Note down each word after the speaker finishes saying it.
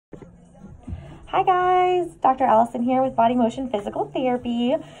Hi guys, Dr. Allison here with Body Motion Physical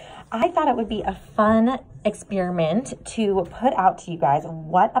Therapy. I thought it would be a fun experiment to put out to you guys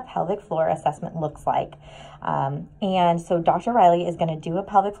what a pelvic floor assessment looks like. And so Dr. Riley is gonna do a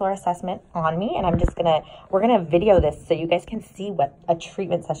pelvic floor assessment on me, and we're gonna video this so you guys can see what a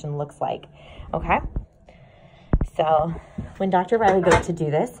treatment session looks like, okay? So when Dr. Riley goes to do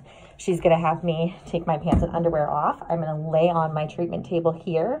this, she's gonna have me take my pants and underwear off. I'm gonna lay on my treatment table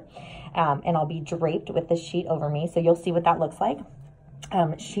here, and I'll be draped with this sheet over me. So you'll see what that looks like.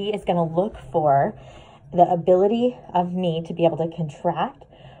 She is gonna look for the ability of me to be able to contract,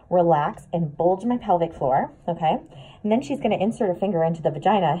 relax, and bulge my pelvic floor, okay? And then she's gonna insert a finger into the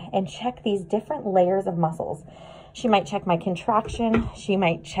vagina and check these different layers of muscles. She might check my contraction. She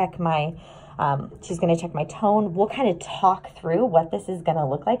might check my, she's gonna check my tone. We'll kind of talk through what this is gonna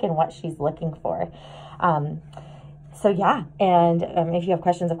look like and what she's looking for. So yeah, and if you have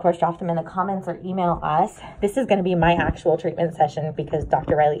questions, of course, drop them in the comments or email us. This is gonna be my actual treatment session because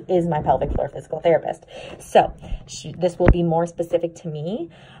Dr. Riley is my pelvic floor physical therapist. So this will be more specific to me,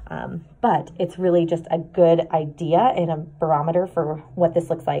 but it's really just a good idea and a barometer for what this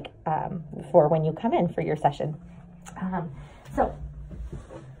looks like for when you come in for your session. So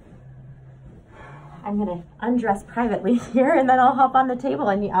I'm gonna undress privately here and then I'll hop on the table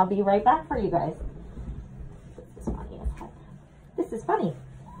and I'll be right back for you guys. This is funny.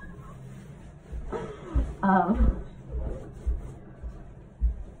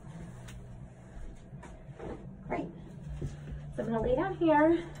 Great. So I'm gonna lay down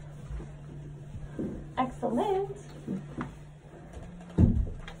here. Excellent.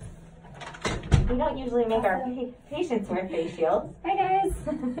 We don't usually make our patients wear face shields. Hi guys.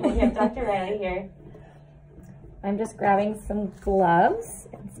 We have Dr. Riley here. I'm just grabbing some gloves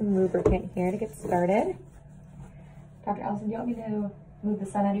and some lubricant here to get started. Dr. Allison, do you want me to move the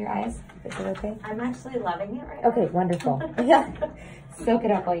sun out of your eyes? Is it okay? I'm actually loving it right now. Okay, wonderful. Yeah. Soak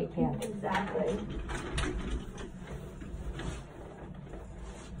it up while you can. Exactly.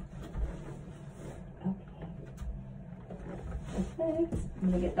 Okay. Perfect.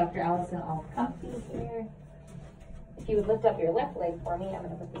 I'm going to get Dr. Allison all comfy here. If you would lift up your left leg for me, I'm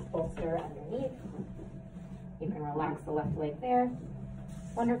going to put this bolster underneath. You can relax the left leg there.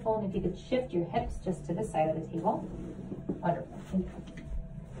 Wonderful. And if you could shift your hips just to this side of the table. Wonderful. Thank you.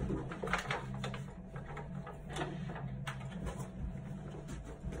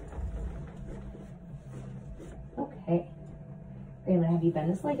 Okay. I'm going to have you bend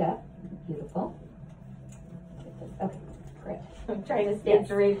this leg up. Beautiful. Okay, great. I'm trying to stay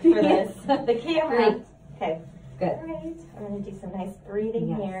draped for this. The camera. Great. Okay. Good. All right. I'm going to do some nice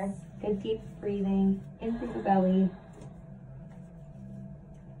breathing here. Good deep breathing in through the belly.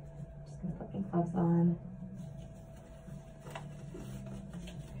 Just going to put my gloves on.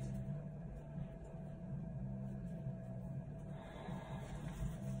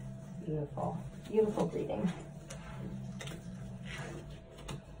 Beautiful, beautiful breathing.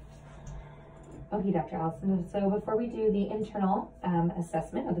 Okay, Dr. Allison, so before we do the internal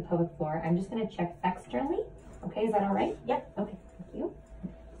assessment of the pelvic floor, I'm just gonna check externally. Okay, is that all right? Yep. Okay, thank you.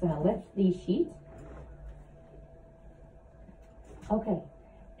 So I'm gonna lift the sheet. Okay,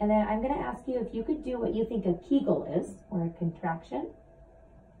 and then I'm gonna ask you if you could do what you think a Kegel is, or a contraction.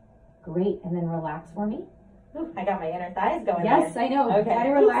 Great, and then relax for me. Ooh, I got my inner thighs going. Yes, there. I know. Okay. Gotta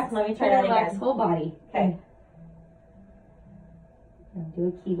relax. Let me try that again. Whole body. Okay. Now do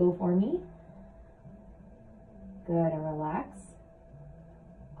a Kegel for me. Good, and relax.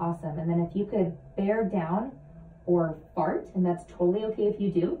 Awesome. And then if you could bear down or fart, and that's totally okay if you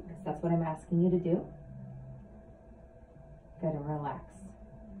do, because that's what I'm asking you to do. Good, and relax.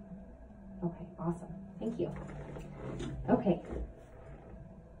 Okay, awesome. Thank you. Okay.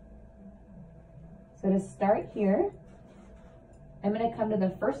 So to start here, I'm going to come to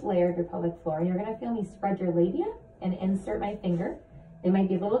the first layer of your pelvic floor, and you're going to feel me spread your labia and insert my finger. It might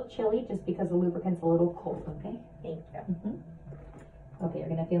be a little chilly just because the lubricant's a little cold, okay? Thank you. Okay, you're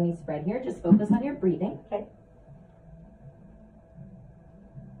going to feel me spread here. Just focus on your breathing. Okay.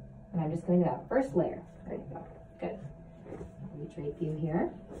 And I'm just going to that first layer. There you go. Good. Let me drape you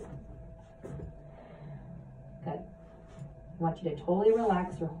here. Good. I want you to totally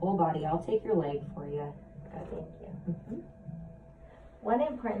relax your whole body. I'll take your leg for you. Good, thank you. One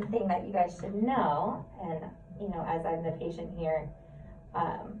important thing that you guys should know, and you know, as I'm the patient here,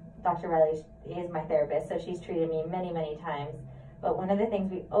 Dr. Riley is my therapist, so she's treated me many, many times. But one of the things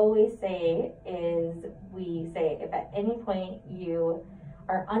we always say is, we say if at any point you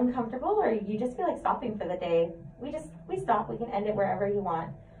are uncomfortable or you just feel like stopping for the day, we stop. We can end it wherever you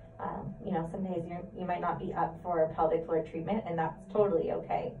want. You know, some days you might not be up for pelvic floor treatment, and that's totally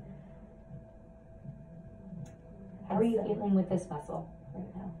okay. How are you feeling with this muscle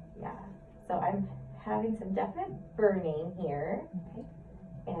right now? Yeah, so I'm having some definite burning here. Okay.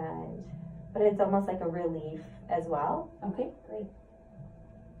 But it's almost like a relief as well. Okay, great.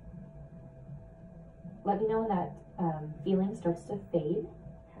 Let me know when that feeling starts to fade.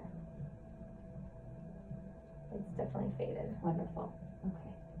 Okay. It's definitely faded. Wonderful.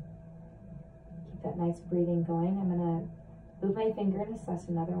 Okay. Keep that nice breathing going. I'm gonna move my finger and assess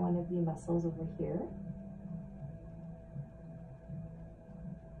another one of the muscles over here.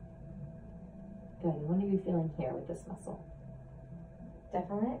 Good. And what are you feeling here with this muscle?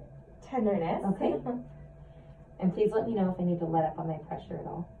 Definite tenderness. Okay. And please let me know if I need to let up on my pressure at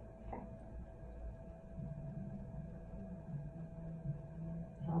all. Okay.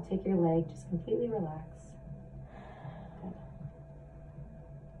 And I'll take your leg, just completely relax. Good.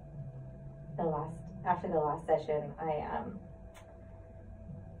 After the last session,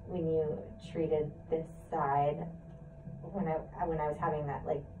 when you treated this side, when I was having that,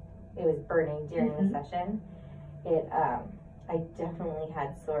 like, it was burning during the session, I definitely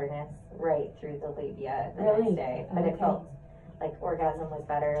had soreness right through the labia the next day, but it felt like orgasm was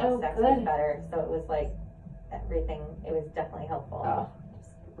better, sex was better, so it was like everything, it was definitely helpful. Oh,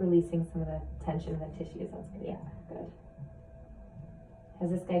 just releasing some of the tension in the tissues, that's good. Yeah. Good. Has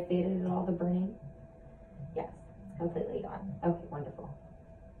this guy faded at all, the burning? Yes, it's completely gone. Okay, wonderful.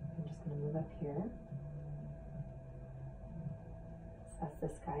 I'm just gonna move up here. Assess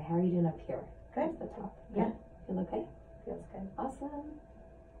this guy. How are you doing up here? Good. At the top. Yeah. Feel okay? Feels good. Awesome.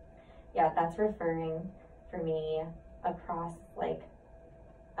 Yeah, that's referring for me across, like,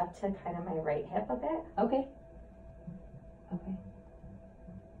 up to kind of my right hip a bit. Okay. Okay.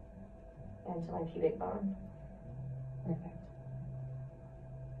 And to my pubic bone. Perfect.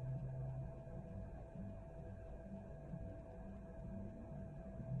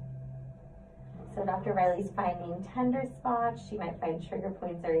 So Dr. Riley's finding tender spots. She might find trigger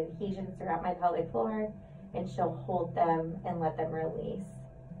points or adhesions throughout my pelvic floor, and she'll hold them and let them release.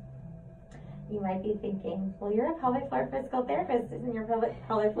 You might be thinking, well, you're a pelvic floor physical therapist. Isn't your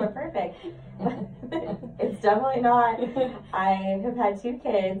pelvic floor perfect? It's definitely not. I have had 2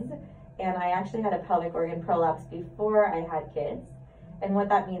 kids, and I actually had a pelvic organ prolapse before I had kids. And what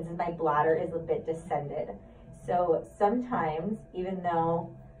that means is my bladder is a bit descended. So sometimes, even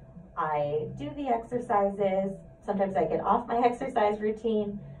though I do the exercises, sometimes I get off my exercise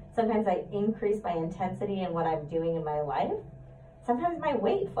routine, sometimes I increase my intensity in what I'm doing in my life, sometimes my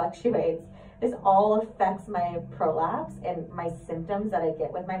weight fluctuates. This all affects my prolapse and my symptoms that I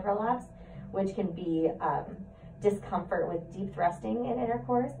get with my prolapse, which can be discomfort with deep thrusting in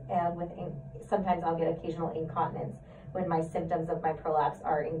intercourse, and sometimes I'll get occasional incontinence when my symptoms of my prolapse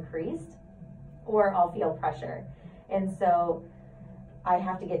are increased, or I'll feel pressure. And so I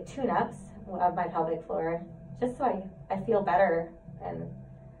have to get tune-ups of my pelvic floor just so I feel better. And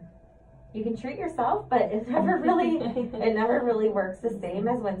you can treat yourself, but it never really works the same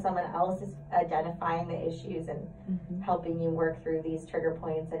as when someone else is identifying the issues and helping you work through these trigger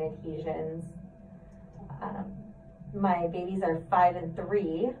points and adhesions. My babies are 5 and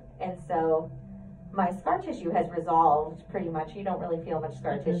 3, and so my scar tissue has resolved pretty much. You don't really feel much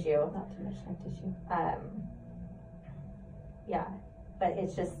scar tissue. Not too much scar tissue. Yeah, but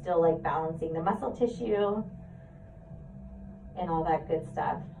it's just still like balancing the muscle tissue and all that good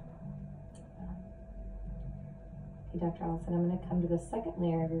stuff. Okay, Dr. Allison, I'm going to come to the second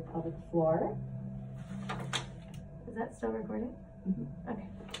layer of your pelvic floor. Is that still recording? Okay.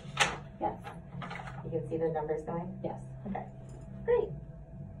 Yes. You can see the numbers going? Yes. Okay. Great.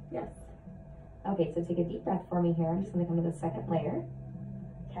 Yes. Okay, so take a deep breath for me here. I'm just going to come to the second layer.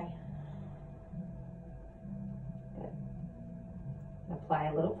 Okay. Good. Apply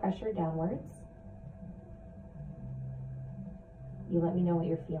a little pressure downwards. You let me know what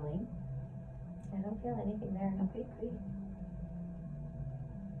you're feeling. I don't feel anything there. Okay, great.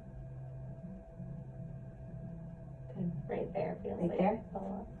 Good. Right there feels right like there?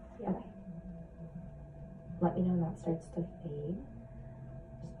 Yeah. Okay. Let me know when that starts to fade.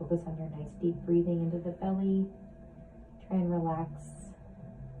 Just focus on your nice deep breathing into the belly. Try and relax.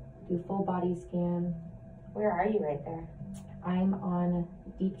 Do full body scan. Where are you right there? I'm on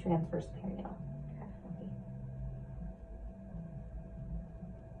deep transverse perineal. Okay.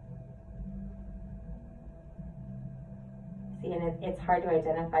 See, and it's hard to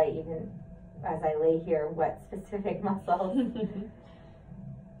identify even as I lay here what specific muscles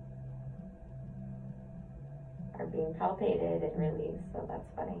are being palpated and released, so that's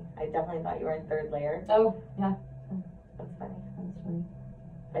funny. I definitely thought you were in 3rd layer. Oh, yeah. That's funny. That's funny.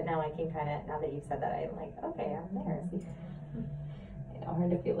 But now I can kind of, now that you've said that, I'm like, okay, I'm there. I know,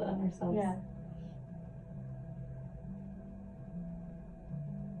 hard to feel it on ourselves. Yeah.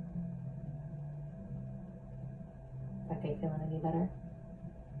 you feeling any better?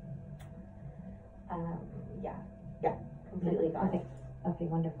 Yeah, completely gone. Okay, okay,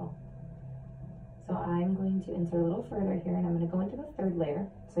 wonderful. So I'm going to insert a little further here, and I'm going to go into the third layer.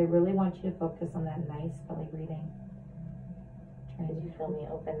 So I really want you to focus on that nice belly breathing. Did you feel me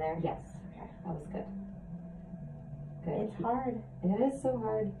open there? Yes. Okay. That was good. Good. It's hard. It is so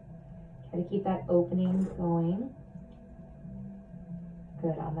hard. Try to keep that opening going.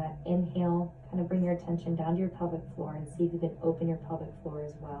 Good. On that inhale, kind of bring your attention down to your pelvic floor and see if you can open your pelvic floor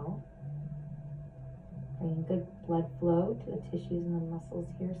as well. Bringing good blood flow to the tissues and the muscles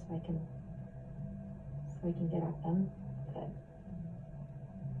here so I can get at them. Good.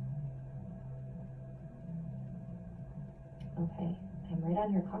 Okay. I'm right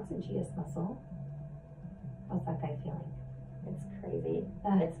on your coccygeus muscle. How's that guy feeling? It's crazy.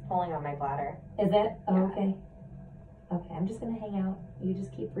 It's pulling on my bladder. Is it? Oh, Yeah. okay. Okay, I'm just gonna hang out. You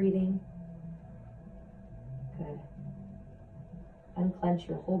just keep breathing. Good. Unclench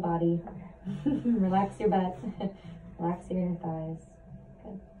your whole body. Okay. Relax your butt. Relax your inner thighs.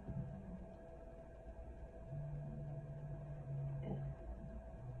 Good. Good.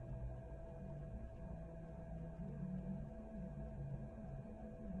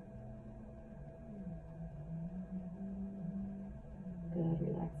 Good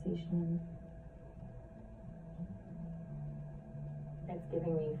relaxation. It's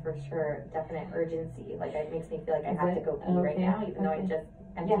giving me for sure definite urgency. Like it makes me feel like I Is have to it? go pee right Okay, now, even though I okay. just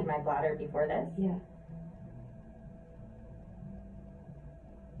emptied Yeah. my bladder before this. Yeah.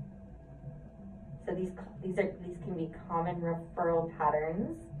 So these can be common referral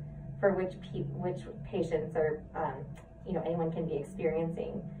patterns for which patients or anyone can be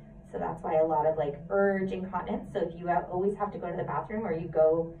experiencing. So that's why a lot of like urge incontinence. So if you always have to go to the bathroom or you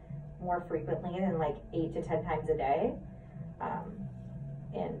go more frequently than like 8 to 10 times a day,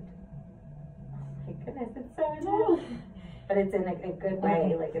 and oh my goodness, it's so intense. But it's in a good way.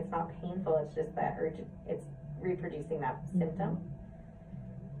 Okay. Like it's not painful. It's just that urge. It's reproducing that symptom.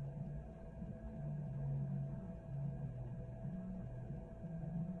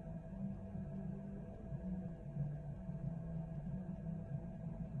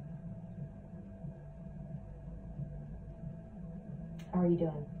 How are you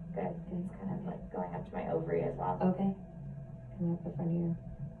doing? Good. It's kind of like going up to my ovary as well. Okay. Coming up the front of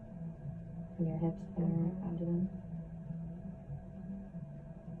your hips, front of your abdomen.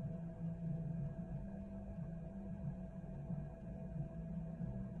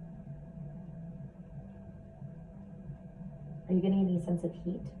 Are you getting any sense of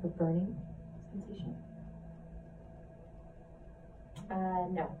heat or burning sensation?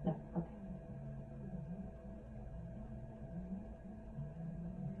 No. No. Okay.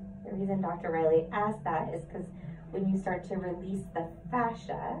 The reason Dr. Riley asked that is because when you start to release the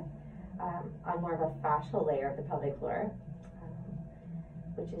fascia on more of a fascial layer of the pelvic floor,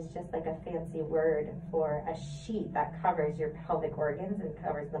 which is just like a fancy word for a sheet that covers your pelvic organs and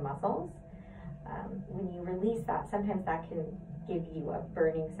covers the muscles. When you release that, sometimes that can give you a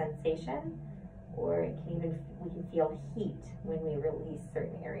burning sensation, or it can we can feel heat when we release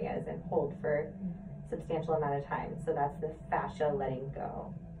certain areas and hold for a substantial amount of time. So that's the fascia letting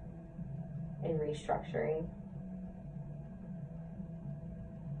go and restructuring.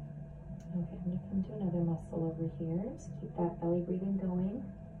 Okay, I'm going to come to another muscle over here. Just keep that belly breathing going.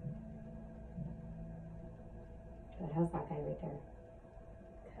 Good. How's that guy right there?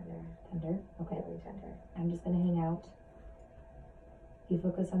 Tender. Tender? Okay. Really tender. I'm just going to hang out. You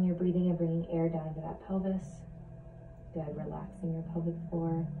focus on your breathing and bringing air down into that pelvis. Good. Relaxing your pelvic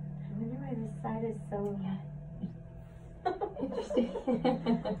floor. I wonder why this side is so Interesting.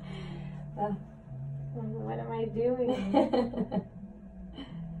 What am I doing?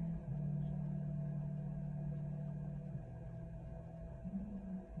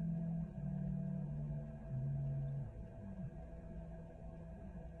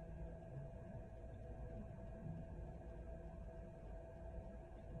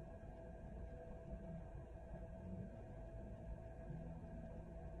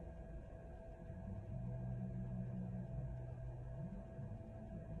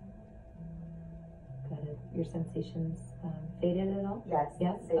 Good. Your sensations faded at all? Yes.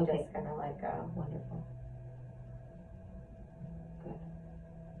 Yes? They Okay. just kind of like go. Wonderful. Good.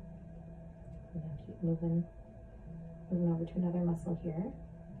 And then keep moving over to another muscle here.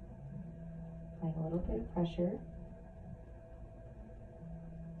 Applying a little bit of pressure.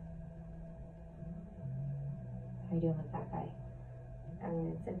 How are you doing with that guy? I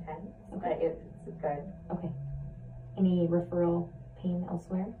mean, it's intense, Okay. but it's good. Okay. Any referral pain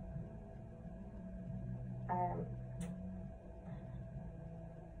elsewhere?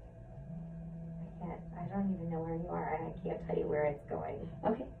 I don't even know where you are, and I can't tell you where it's going.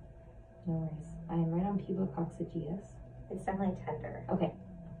 Okay. No worries. I am right on pubococcygeus. It's definitely tender. Okay.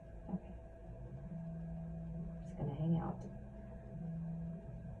 Okay. Just gonna hang out.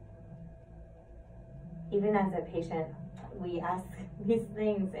 Even as a patient, we ask these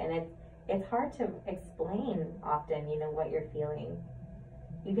things, and it's hard to explain often, you know, what you're feeling.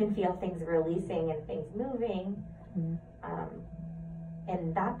 You can feel things releasing and things moving,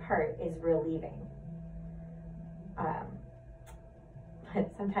 and that part is relieving. But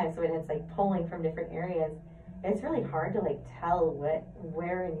sometimes when it's like pulling from different areas, it's really hard to like tell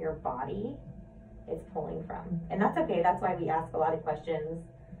where in your body it's pulling from. And that's okay. That's why we ask a lot of questions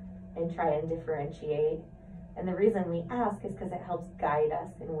and try and differentiate. And the reason we ask is because it helps guide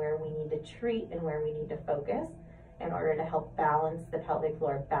us in where we need to treat and where we need to focus in order to help balance the pelvic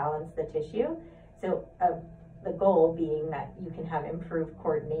floor, balance the tissue. So the goal being that you can have improved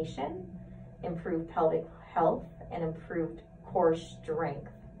coordination, improved pelvic health, and improved core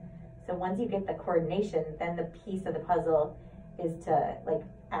strength. So once you get the coordination, then the piece of the puzzle is to like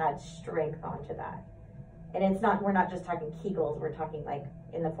add strength onto that. And it's not, we're not just talking Kegels, we're talking like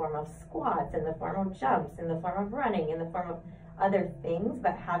in the form of squats, in the form of jumps, in the form of running, in the form of other things,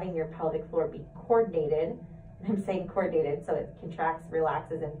 but having your pelvic floor be coordinated. And I'm saying coordinated so it contracts,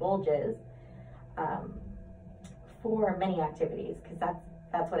 relaxes, and bulges for many activities, because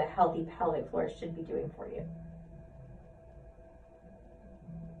that's what a healthy pelvic floor should be doing for you.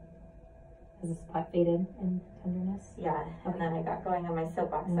 Has the spot faded in tenderness? Yeah, and then I got going on my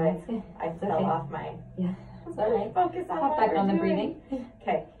soapbox, so I fell okay. off my. Yeah, that's all right. Focus on Hop what back we're on the doing. breathing.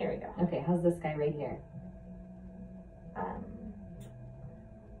 Okay, here we go. Okay, how's this guy right here?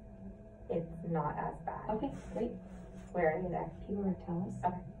 It's not as bad. Okay, great. Where are you there? Puborectalis.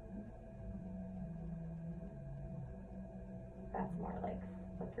 Okay. That's more like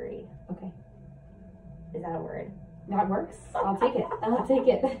flickery. Okay. Is that a word? That works. I'll take it. I'll take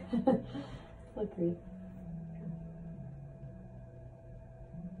it. Flickery.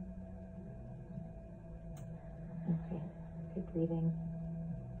 Okay, good breathing.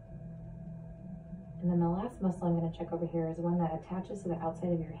 And then the last muscle I'm going to check over here is one that attaches to the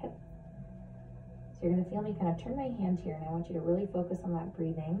outside of your hip. So you're going to feel me kind of turn my hand here, and I want you to really focus on that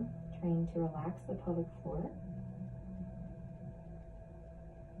breathing, trying to relax the pelvic floor.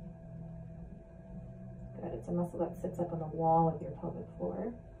 Good. It's a muscle that sits up on the wall of your pelvic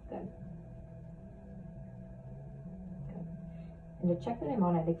floor. Good. Good. And to check that I'm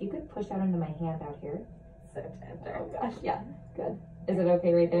on it, if you could push out into my hand out here. So tender. Oh gosh, yeah. Good. Is it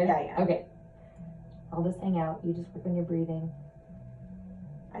okay right there? Yeah, yeah. Okay. I'll just hang out. You just work on your breathing.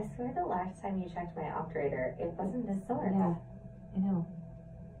 I swear the last time you checked my operator, it wasn't this sore. Yeah, I know.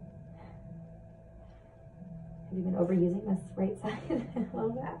 Have you been overusing this right side a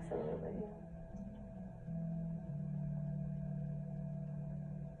little bit? Absolutely.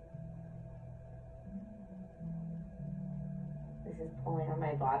 This is pulling on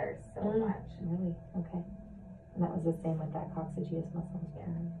my bladder so much. Really? Okay. And that was the same with that coccygeus muscle. Yeah.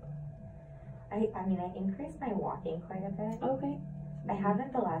 I mean, I increased my walking quite a bit. Okay. I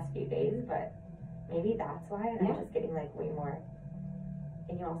haven't the last few days, but maybe that's why. And Yeah. I'm just getting like way more.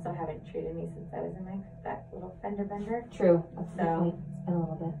 And you also haven't treated me since I was in that little fender bender. True. That's a good So- point. It's been a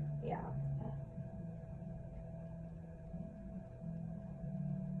little bit. Yeah.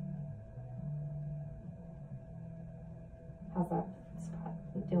 How's that spot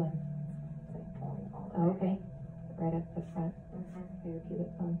doing? It's like pulling all Oh, over. okay. Right up the front Mm-hmm. of your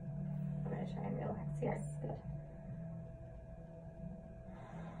pubic bone. I'm gonna try and relax here. Yes, good.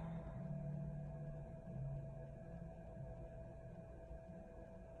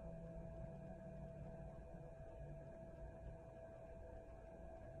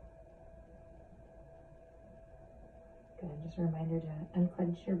 Good. Just a reminder to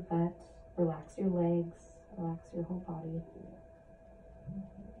unclench your butt, relax your legs, relax your whole body.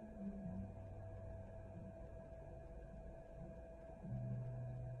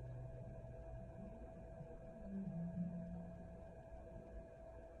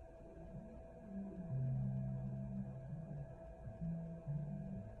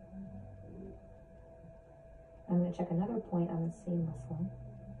 I'm going to check another point on the same muscle.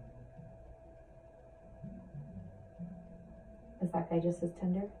 Is that guy just as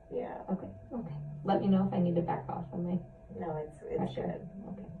tender? Yeah. Okay. Okay. Let me know if I need to back off on my No, it's pressure. good.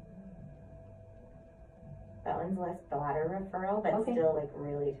 Okay. That one's less bladder referral, but Okay. still like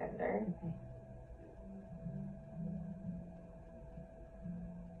really tender. Okay.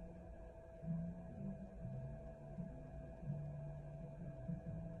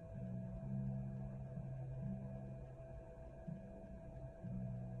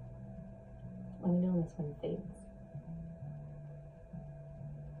 Let me know when this this one fades.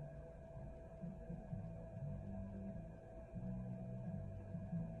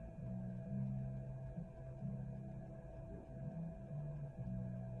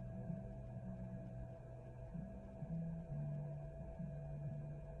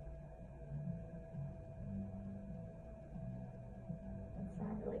 It's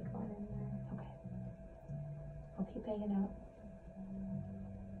not really going in there. Okay. I'll keep hanging out.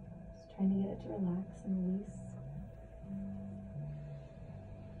 Just trying to get it to relax and release.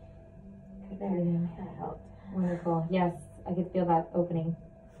 Good breathing. That helped. Wonderful. Yes, I could feel that opening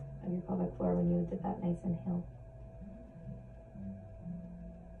of your pelvic floor when you did that nice inhale.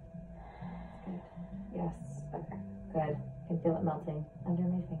 Good. Yes. Okay. Good. I can feel it melting under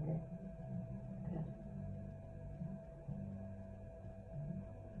my finger. Good.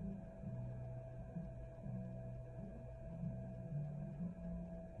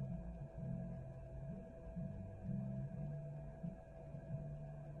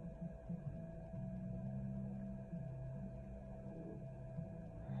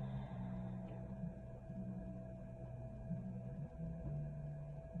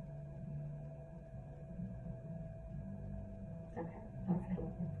 Okay. Okay.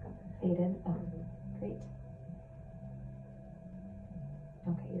 Cool. Let's go. Faded. Oh, great.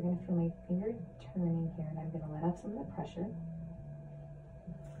 Okay, you're going to feel my finger turning here, and I'm going to let off some of the pressure.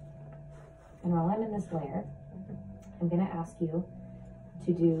 And while I'm in this layer, I'm going to ask you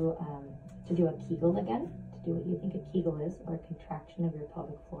to do a Kegel again, to do what you think a Kegel is, or a contraction of your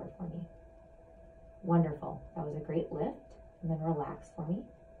pelvic floor for me. Wonderful. That was a great lift. And then relax for me.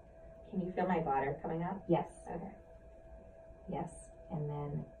 Can you feel my bladder coming up? Yes. Okay. Yes. And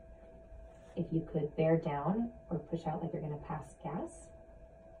then if you could bear down or push out like you're going to pass gas.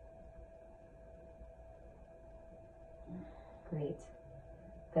 Great.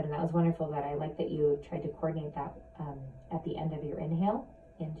 Good. And that was wonderful. That I like that you tried to coordinate that at the end of your inhale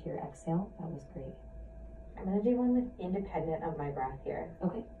into your exhale. That was great. I'm going to do one with independent of my breath here.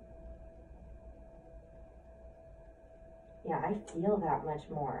 Okay. Yeah, I feel that much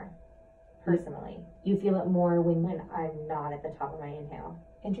more personally You feel it more when when I'm not at the top of my inhale.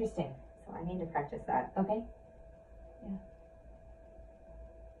 interesting. So I need to practice that. Okay.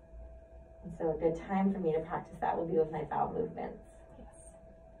 And so a good time for me to practice that will be with my bowel movements. Yes.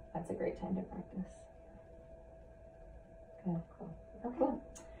 That's a great time to practice. Good. Cool. Okay. Cool.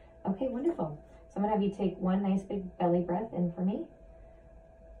 Okay, wonderful. So I'm gonna have you take one nice big belly breath in for me.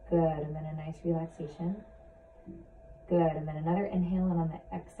 Good, and then a nice relaxation. Good, and then another inhale, and on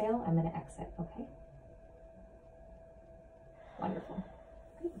the exhale, I'm gonna exit, okay? Wonderful.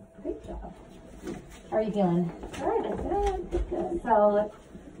 Great job. How are you feeling? Good. So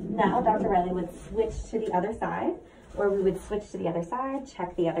now Dr. Riley would switch to the other side, or we would switch to the other side,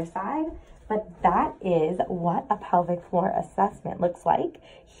 check the other side. But that is what a pelvic floor assessment looks like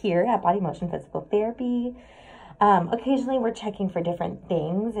here at Body Motion Physical Therapy. Occasionally we're checking for different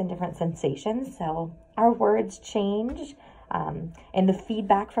things and different sensations. So our words change and the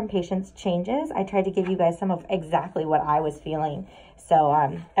feedback from patients changes. I tried to give you guys some of exactly what I was feeling. So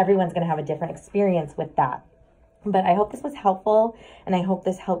everyone's going to have a different experience with that. But I hope this was helpful, and I hope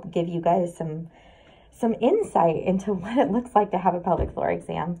this helped give you guys some insight into what it looks like to have a pelvic floor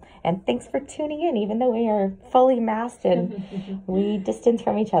exam. And thanks for tuning in, even though we are fully masked and we distance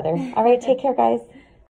from each other. All right, take care, guys.